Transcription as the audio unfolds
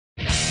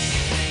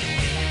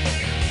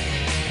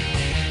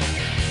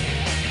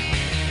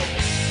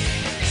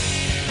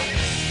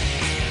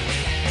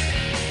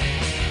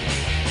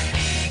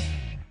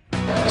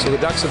The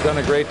Ducks have done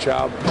a great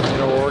job,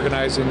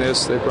 organizing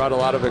this. They brought a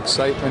lot of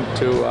excitement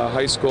to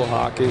high school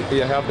hockey.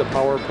 You have the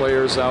power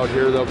players out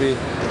here. They'll be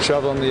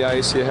shoveling the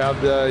ice. You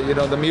have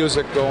the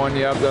music going.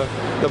 You have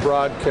the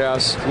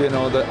broadcast.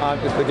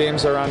 The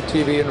games are on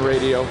TV and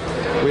radio.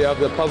 We have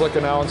the public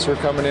announcer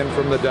coming in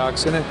from the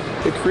Ducks, and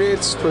it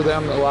creates for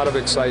them a lot of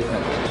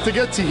excitement. To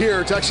get to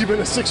here, it's actually been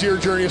a 6-year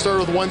journey. It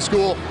started with one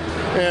school,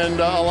 and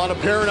a lot of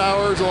parent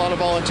hours, a lot of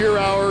volunteer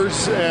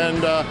hours,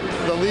 and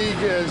the league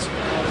has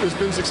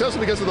been successful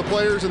because of the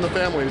players and the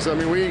families. I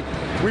mean,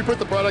 we put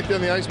the product on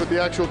the ice, but the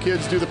actual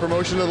kids do the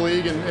promotion of the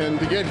league, and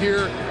to get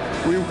here,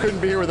 we couldn't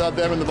be here without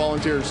them and the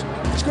volunteers.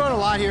 It's grown a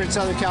lot here in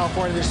Southern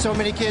California. There's so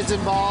many kids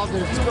involved,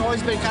 and it's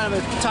always been kind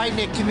of a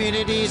tight-knit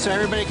community, so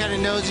everybody kind of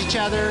knows each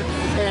other,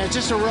 and it's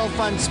just a real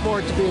fun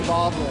sport to be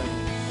involved with.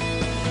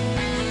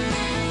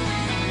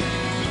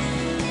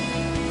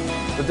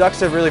 The Ducks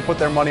have really put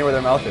their money where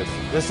their mouth is.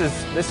 This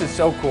is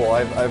so cool.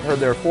 I've heard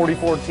there are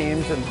 44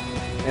 teams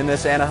in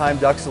this Anaheim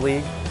Ducks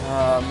League,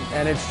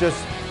 and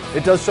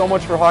it does so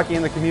much for hockey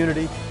in the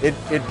community.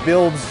 It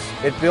builds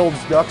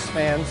Ducks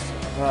fans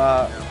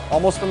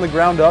almost from the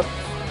ground up,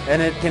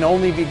 and it can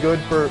only be good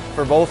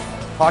for both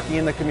hockey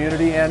in the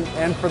community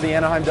and for the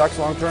Anaheim Ducks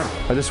long term.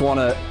 I just want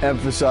to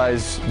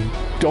emphasize,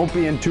 don't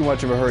be in too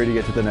much of a hurry to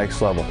get to the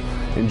next level.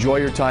 Enjoy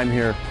your time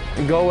here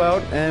and go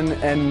out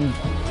and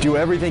do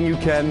everything you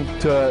can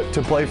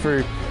to play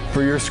for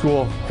your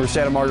school, for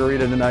Santa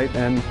Margarita tonight.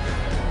 And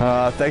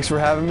thanks for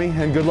having me,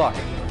 and good luck.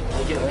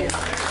 Thank you.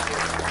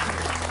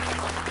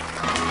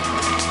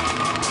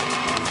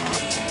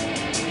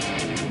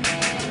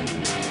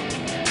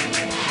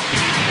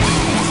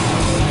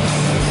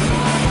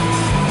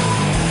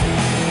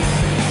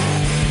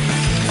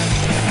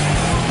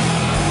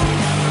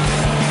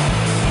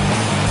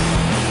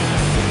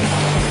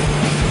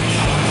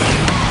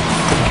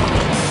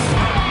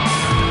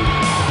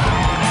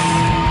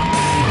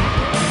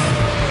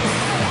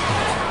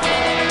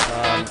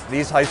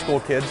 These high school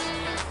kids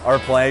are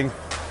playing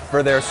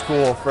for their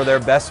school, for their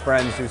best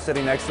friends who's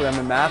sitting next to them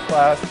in math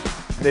class.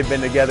 They've been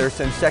together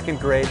since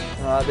 2nd grade.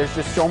 There's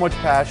just so much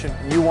passion.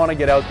 You want to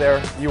get out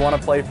there. You want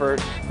to play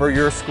for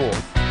your school.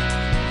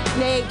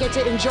 They get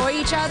to enjoy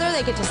each other,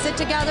 they get to sit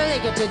together, they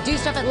get to do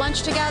stuff at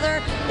lunch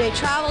together, they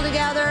travel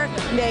together,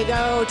 they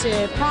go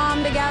to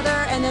prom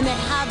together, and then they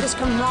have this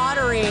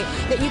camaraderie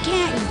that you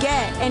can't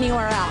get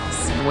anywhere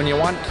else. When you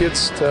want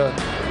kids to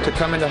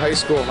come into high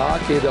school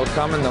hockey, they'll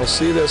come and they'll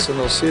see this, and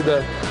they'll see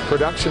the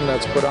production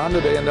that's put on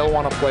today, and they'll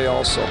want to play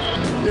also.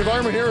 The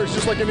environment here is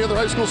just like any other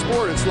high school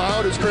sport. It's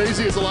loud, it's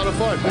crazy, it's a lot of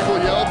fun. People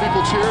yell,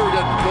 people cheer, we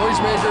got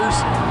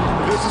noisemakers.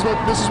 This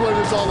is what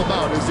it's all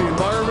about, is the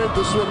environment.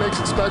 This is what makes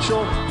it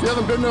special. If you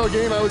haven't been to a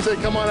game, I would say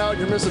come on out,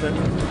 you're missing it.